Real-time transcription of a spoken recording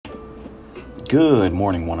Good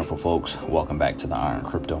morning, wonderful folks. Welcome back to the Iron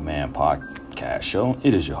Crypto Man podcast show.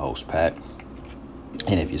 It is your host, Pat.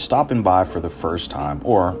 And if you're stopping by for the first time,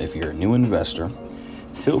 or if you're a new investor,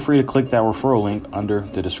 feel free to click that referral link under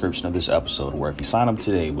the description of this episode, where if you sign up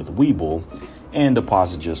today with Webull and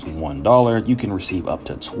deposit just $1, you can receive up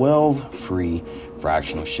to 12 free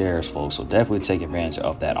fractional shares, folks. So definitely take advantage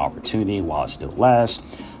of that opportunity while it still lasts.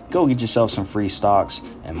 Go get yourself some free stocks,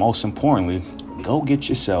 and most importantly, go get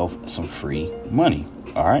yourself some free money.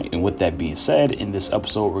 All right. And with that being said, in this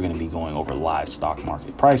episode, we're going to be going over live stock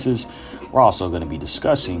market prices. We're also going to be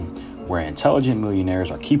discussing where intelligent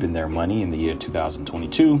millionaires are keeping their money in the year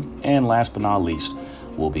 2022. And last but not least,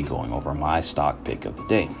 we'll be going over my stock pick of the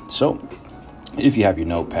day. So if you have your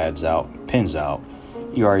notepads out, pens out,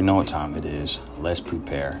 you already know what time it is. Let's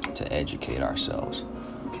prepare to educate ourselves.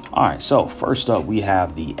 All right, so first up, we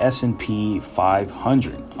have the S&P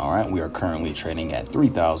 500. All right, we are currently trading at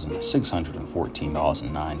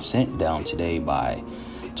 $3,614.09, down today by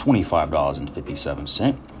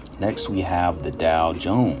 $25.57. Next, we have the Dow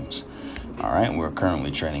Jones. All right, we're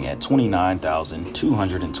currently trading at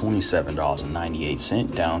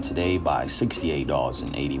 $29,227.98, down today by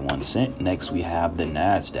 $68.81. Next, we have the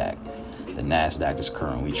NASDAQ. The NASDAQ is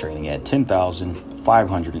currently trading at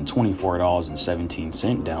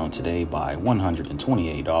 $10,524.17, down today by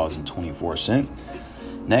 $128.24.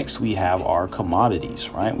 Next, we have our commodities,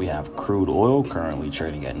 right? We have crude oil currently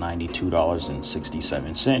trading at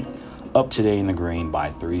 $92.67, up today in the green by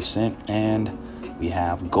 3 cents. And we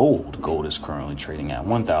have gold. Gold is currently trading at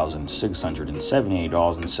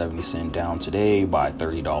 $1,678.70, down today by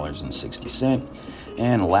 $30.60.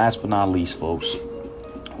 And last but not least, folks,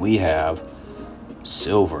 we have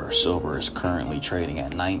silver. Silver is currently trading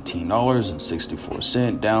at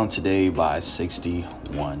 $19.64, down today by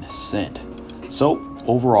 61 cents. So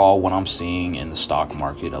overall, what I'm seeing in the stock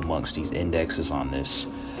market amongst these indexes on this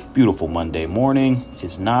beautiful Monday morning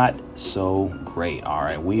is not so great. All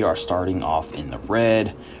right, we are starting off in the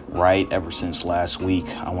red, right? Ever since last week,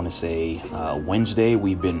 I want to say Wednesday,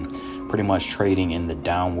 we've been pretty much trading in the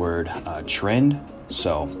downward trend.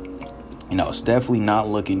 So it's definitely not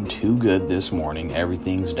looking too good this morning.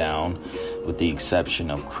 Everything's down with the exception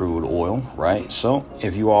of crude oil, right? So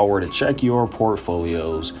if you all were to check your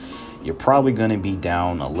portfolios, you're probably going to be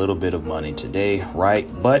down a little bit of money today, right?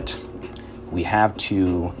 But we have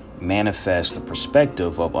to manifest the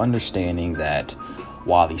perspective of understanding that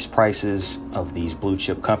while these prices of these blue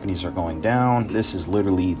chip companies are going down, this is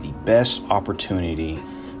literally the best opportunity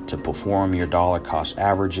to perform your dollar cost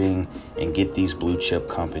averaging and get these blue chip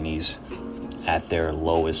companies at their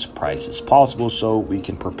lowest prices possible, so we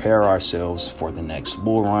can prepare ourselves for the next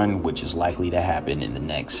bull run, which is likely to happen in the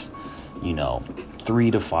next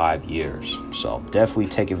 3 to 5 years. So definitely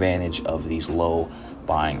take advantage of these low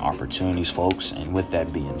buying opportunities, folks. And with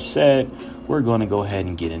that being said, we're going to go ahead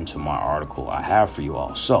and get into my article I have for you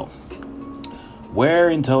all. So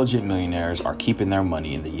where intelligent millionaires are keeping their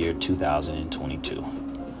money in the year 2022.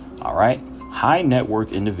 All right. High net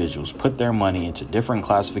worth individuals put their money into different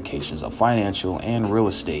classifications of financial and real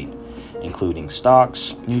estate, including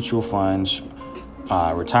stocks, mutual funds,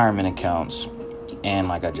 retirement accounts, and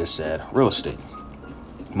like I just said, real estate.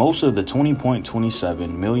 Most of the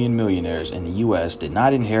 20.27 million millionaires in the U.S. did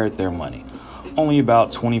not inherit their money. Only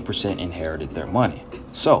about 20% inherited their money.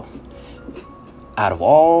 So, out of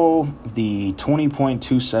all the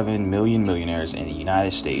 20.27 million millionaires in the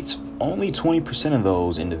United States, only 20% of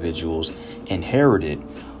those individuals inherited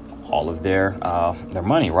all of their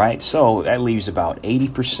money, right? So that leaves about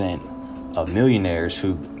 80% of millionaires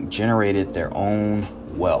who generated their own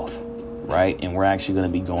wealth, right? And we're actually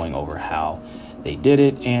going to be going over how they did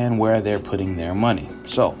it and where they're putting their money.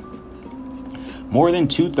 So more than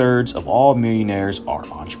 2/3 of all millionaires are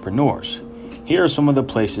entrepreneurs. Here are some of the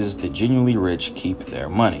places the genuinely rich keep their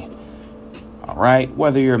money. All right,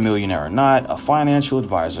 whether you're a millionaire or not, a financial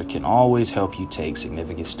advisor can always help you take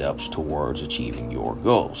significant steps towards achieving your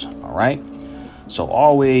goals. All right, so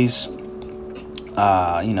always,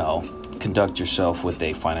 conduct yourself with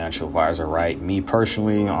a financial advisor, right? Me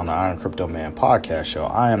personally, on the Iron Crypto Man podcast show,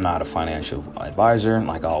 I am not a financial advisor.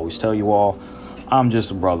 Like I always tell you all, I'm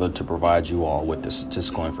just a brother to provide you all with the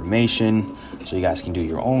statistical information so you guys can do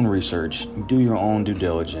your own research, do your own due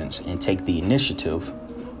diligence, and take the initiative,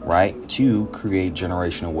 right, to create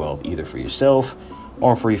generational wealth either for yourself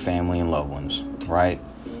or for your family and loved ones, right?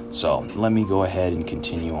 So let me go ahead and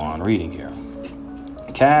continue on reading here.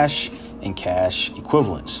 Cash and cash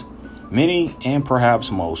equivalents. Many and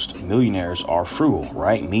perhaps most millionaires are frugal,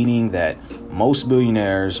 right? Meaning that most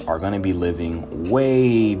billionaires are going to be living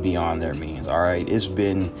way beyond their means. All right. It's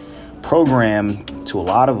been programmed to a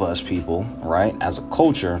lot of us people, right, as a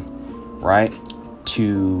culture, right,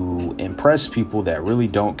 to impress people that really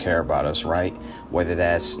don't care about us, right? Whether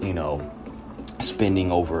that's,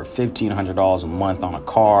 spending over $1,500 a month on a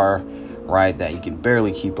car, right, that you can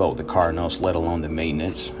barely keep up with the car notes, let alone the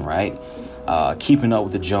maintenance, right? Keeping up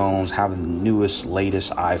with the Jones, having the newest,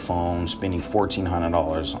 latest iPhone, spending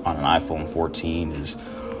 $1,400 on an iPhone 14 is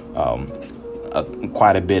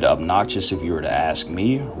quite a bit obnoxious if you were to ask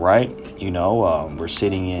me, right? We're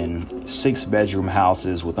sitting in 6-bedroom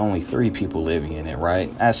houses with only 3 people living in it,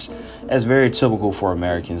 right? That's very typical for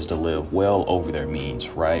Americans to live well over their means,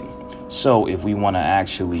 right? So if we want to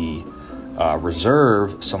actually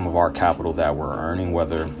reserve some of our capital that we're earning,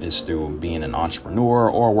 whether it's through being an entrepreneur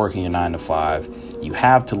or working a 9 to 5, you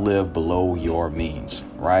have to live below your means,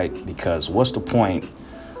 right? Because what's the point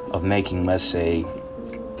of making, let's say,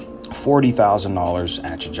 $40,000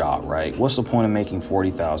 at your job, right? What's the point of making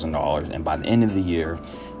 $40,000 and by the end of the year,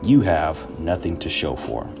 you have nothing to show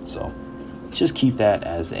for? So just keep that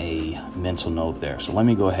as a mental note there. So let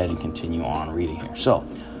me go ahead and continue on reading here. So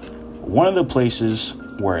one of the places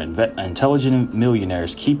where intelligent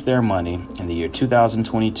millionaires keep their money in the year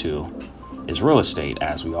 2022 is real estate,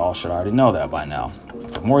 as we all should already know that by now.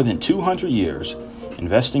 For more than 200 years,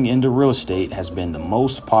 investing into real estate has been the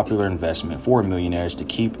most popular investment for millionaires to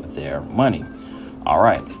keep their money. All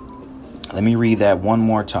right, let me read that one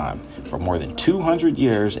more time. For more than 200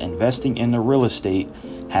 years, investing into real estate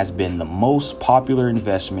has been the most popular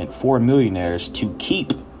investment for millionaires to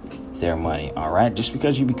keep their money. All right, just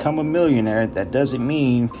because you become a millionaire, that doesn't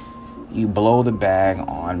mean you blow the bag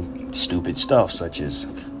on stupid stuff such as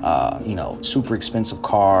super expensive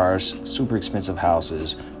cars, super expensive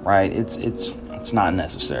houses, right? It's not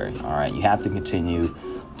necessary. All right, you have to continue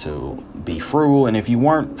to be frugal. And if you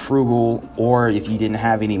weren't frugal, or if you didn't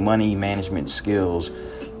have any money management skills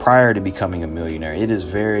prior to becoming a millionaire, it is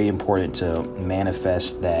very important to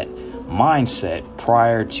manifest that mindset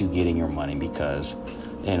prior to getting your money, because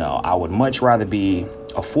I would much rather be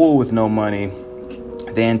a fool with no money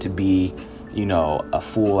than to be, a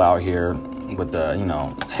fool out here with the,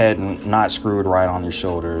 head not screwed right on your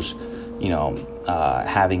shoulders,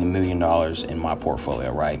 having $1 million in my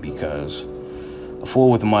portfolio, right? Because a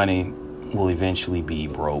fool with money will eventually be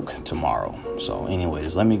broke tomorrow. So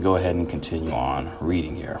anyways, let me go ahead and continue on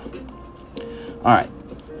reading here. All right.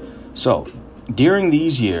 So during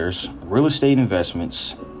these years, real estate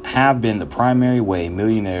investments have been the primary way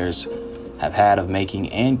millionaires have had of making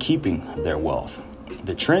and keeping their wealth.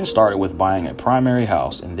 The trend started with buying a primary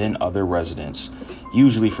house and then other residence,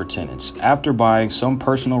 usually for tenants. After buying some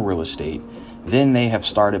personal real estate, then they have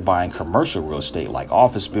started buying commercial real estate like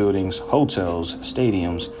office buildings, hotels,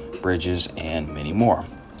 stadiums, bridges, and many more.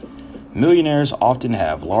 Millionaires often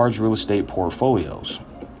have large real estate portfolios.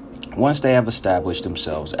 Once they have established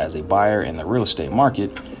themselves as a buyer in the real estate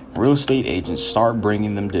market, real estate agents start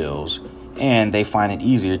bringing them deals, and they find it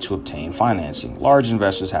easier to obtain financing. Large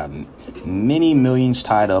investors have many millions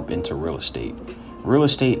tied up into real estate. Real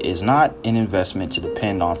estate is not an investment to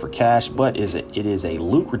depend on for cash, but it is a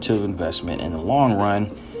lucrative investment in the long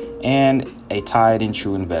run and a tied and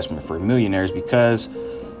true investment for millionaires because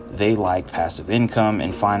they like passive income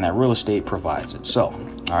and find that real estate provides it. So,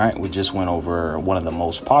 all right, we just went over one of the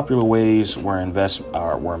most popular ways where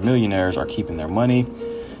millionaires are keeping their money,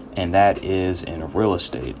 and that is in real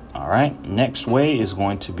estate. All right, next way is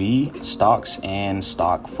going to be stocks and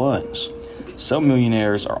stock funds. Some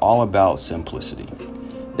millionaires are all about simplicity.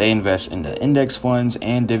 They invest in the index funds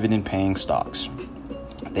and dividend-paying stocks.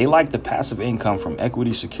 They like the passive income from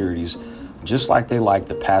equity securities, just like they like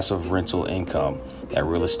the passive rental income that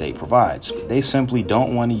real estate provides. They simply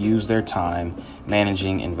don't want to use their time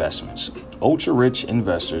managing investments. Ultra-rich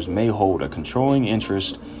investors may hold a controlling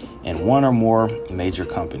interest in one or more major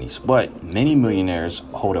companies, but many millionaires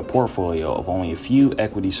hold a portfolio of only a few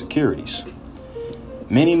equity securities.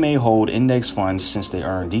 Many may hold index funds since they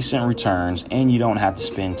earn decent returns and you don't have to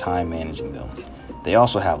spend time managing them. They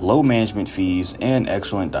also have low management fees and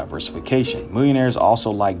excellent diversification. Millionaires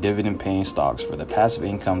also like dividend-paying stocks for the passive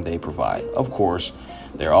income they provide. Of course,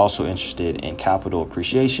 they're also interested in capital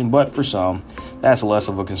appreciation, but for some, that's less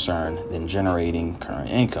of a concern than generating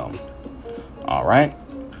current income. All right.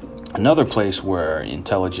 Another place where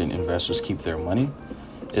intelligent investors keep their money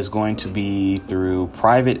is going to be through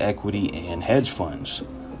private equity and hedge funds.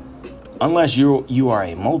 Unless you are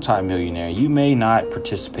a multimillionaire, you may not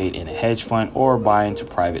participate in a hedge fund or buy into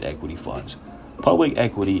private equity funds. Public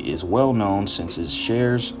equity is well known since its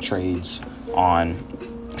shares trades on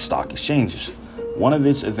stock exchanges. One of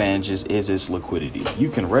its advantages is its liquidity. You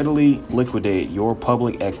can readily liquidate your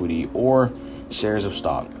public equity or shares of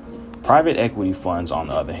stock. Private equity funds, on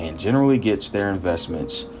the other hand, generally gets their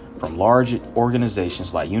investments from large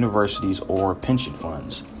organizations like universities or pension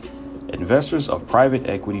funds. Investors of private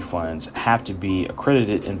equity funds have to be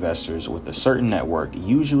accredited investors with a certain network,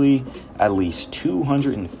 usually at least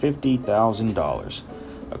 $250,000.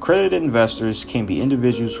 Accredited investors can be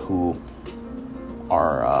individuals who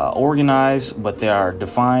are organized, but they are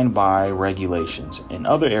defined by regulations. In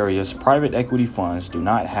other areas, private equity funds do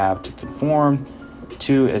not have to conform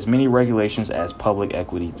to as many regulations as public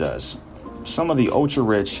equity does. Some of the ultra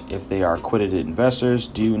rich, if they are accredited investors,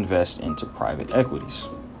 do invest into private equities.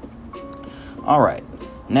 All right.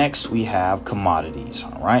 Next, we have commodities.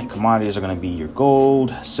 All right. Commodities are going to be your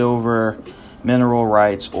gold, silver, mineral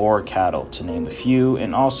rights, or cattle, to name a few,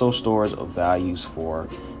 and also stores of values for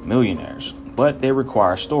millionaires. But they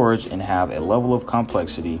require storage and have a level of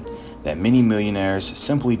complexity that many millionaires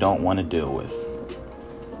simply don't want to deal with.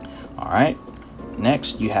 All right.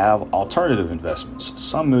 Next, you have alternative investments.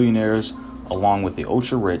 Some millionaires, along with the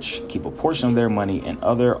ultra rich, keep a portion of their money in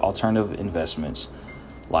other alternative investments,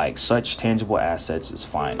 like such tangible assets as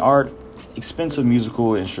fine art, expensive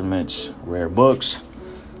musical instruments, rare books,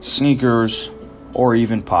 sneakers, or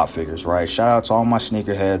even pop figures, right? Shout out to all my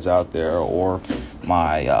sneakerheads out there, or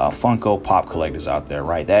my Funko Pop collectors out there,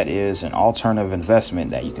 right? That is an alternative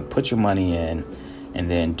investment that you can put your money in,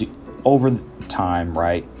 and then over time,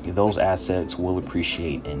 right, those assets will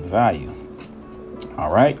appreciate in value.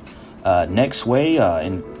 All right. Next way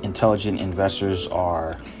intelligent investors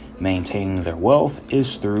are maintaining their wealth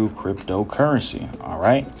is through cryptocurrency. All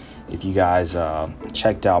right. If you guys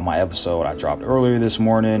checked out my episode I dropped earlier this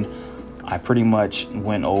morning, I pretty much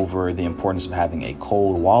went over the importance of having a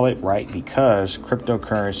cold wallet, right? Because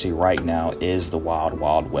cryptocurrency right now is the wild,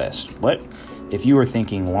 wild west. But if you are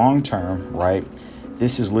thinking long term, right,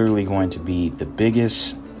 this is literally going to be the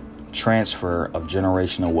biggest transfer of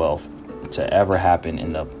generational wealth to ever happen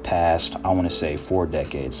in the past, I want to say 4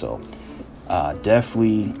 decades. So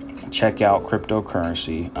definitely check out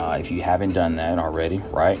cryptocurrency if you haven't done that already,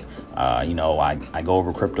 right? I go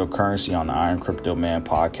over cryptocurrency on the Iron Crypto Man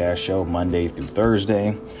podcast show Monday through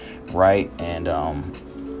Thursday, right? And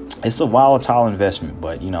it's a volatile investment,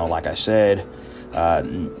 but, like I said,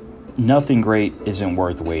 nothing great isn't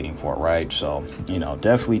worth waiting for, right? So,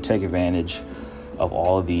 definitely take advantage of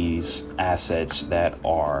all of these assets that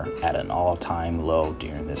are at an all-time low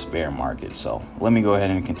during this bear market. So let me go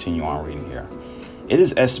ahead and continue on reading here. It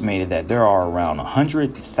is estimated that there are around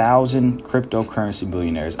 100,000 cryptocurrency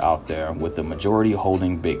billionaires out there, with the majority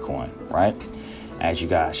holding Bitcoin, right? As you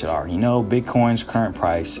guys should already know, Bitcoin's current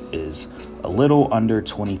price is a little under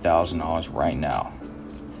 $20,000 right now.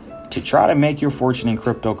 To try to make your fortune in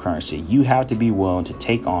cryptocurrency, you have to be willing to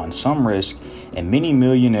take on some risk, and many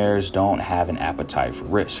millionaires don't have an appetite for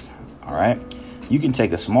risk. All right. You can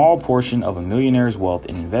take a small portion of a millionaire's wealth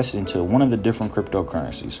and invest into one of the different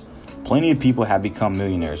cryptocurrencies. Plenty of people have become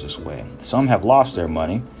millionaires this way. Some have lost their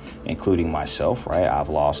money, including myself, right? I've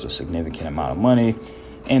lost a significant amount of money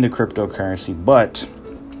into cryptocurrency, but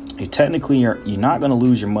you're not going to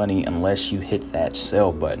lose your money unless you hit that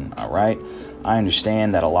sell button. All right. I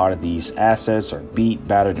understand that a lot of these assets are beat,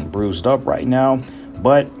 battered, and bruised up right now,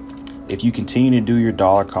 but if you continue to do your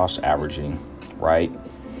dollar cost averaging, right,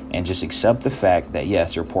 and just accept the fact that,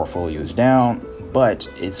 yes, your portfolio is down, but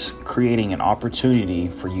it's creating an opportunity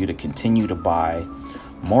for you to continue to buy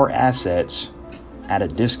more assets at a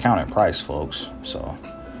discounted price, folks. So,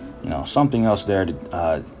 something else there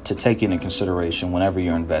to take into consideration whenever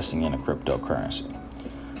you're investing in a cryptocurrency.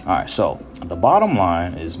 All right, so the bottom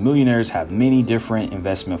line is millionaires have many different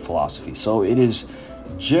investment philosophies. So it is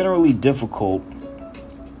generally difficult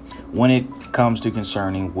when it comes to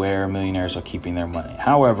concerning where millionaires are keeping their money.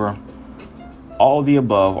 However, all of the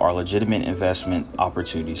above are legitimate investment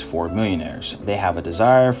opportunities for millionaires. They have a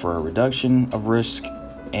desire for a reduction of risk,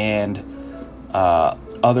 and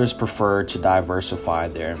others prefer to diversify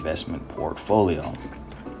their investment portfolio.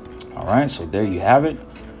 All right, so there you have it.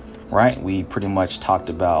 Right, we pretty much talked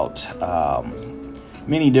about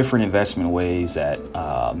many different investment ways that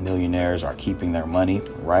millionaires are keeping their money,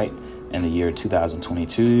 right, in the year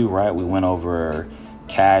 2022, right? We went over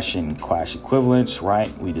cash and cash equivalents,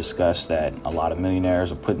 right? We discussed that a lot of millionaires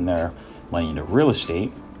are putting their money into real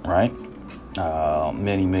estate, right?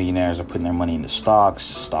 Many millionaires are putting their money into stocks,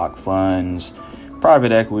 stock funds,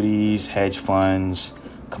 private equities, hedge funds,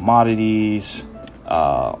 commodities,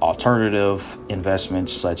 alternative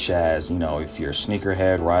investments such as, if you're a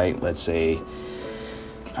sneakerhead, right? Let's say,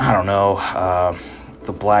 I don't know,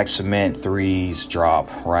 the black cement threes drop,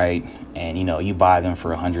 right? And, you buy them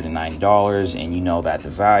for $190, and that the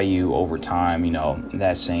value over time,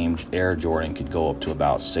 that same Air Jordan could go up to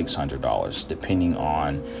about $600, depending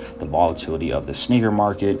on the volatility of the sneaker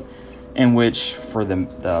market, in which for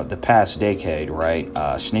the past decade, right,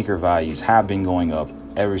 sneaker values have been going up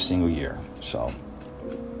every single year. So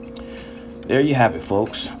there you have it,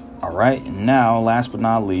 folks. All right. Now, last but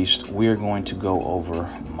not least, we're going to go over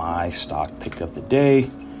my stock pick of the day,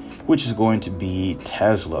 which is going to be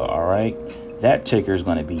Tesla. All right. That ticker is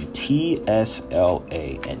going to be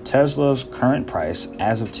TSLA, and Tesla's current price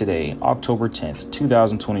as of today, October 10th,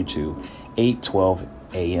 2022, 8:12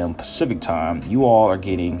 a.m. Pacific time. You all are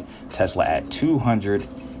getting Tesla at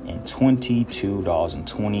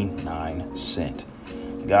 $222.29.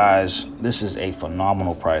 Guys, this is a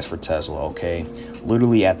phenomenal price for Tesla, okay?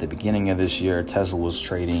 Literally at the beginning of this year, Tesla was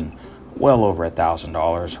trading well over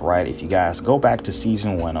 $1,000, right? If you guys go back to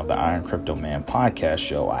season 1 of the Iron Crypto Man podcast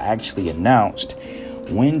show, I actually announced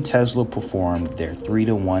when Tesla performed their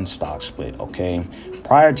 3-to-1 stock split, okay?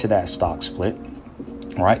 Prior to that stock split,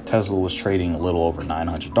 right, Tesla was trading a little over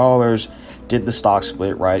 $900, did the stock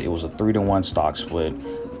split, right? It was a 3-to-1 stock split.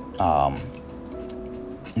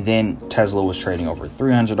 Then Tesla was trading over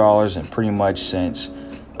 $300, and pretty much since,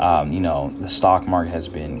 the stock market has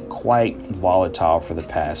been quite volatile for the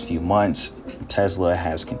past few months, Tesla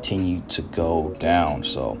has continued to go down.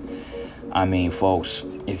 So, folks,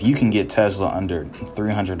 if you can get Tesla under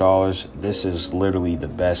 $300, this is literally the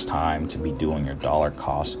best time to be doing your dollar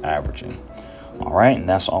cost averaging. All right, and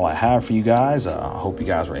that's all I have for you guys. I hope you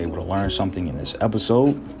guys were able to learn something in this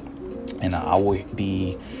episode, and I will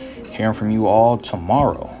be hearing from you all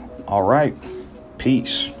tomorrow. All right,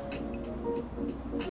 peace.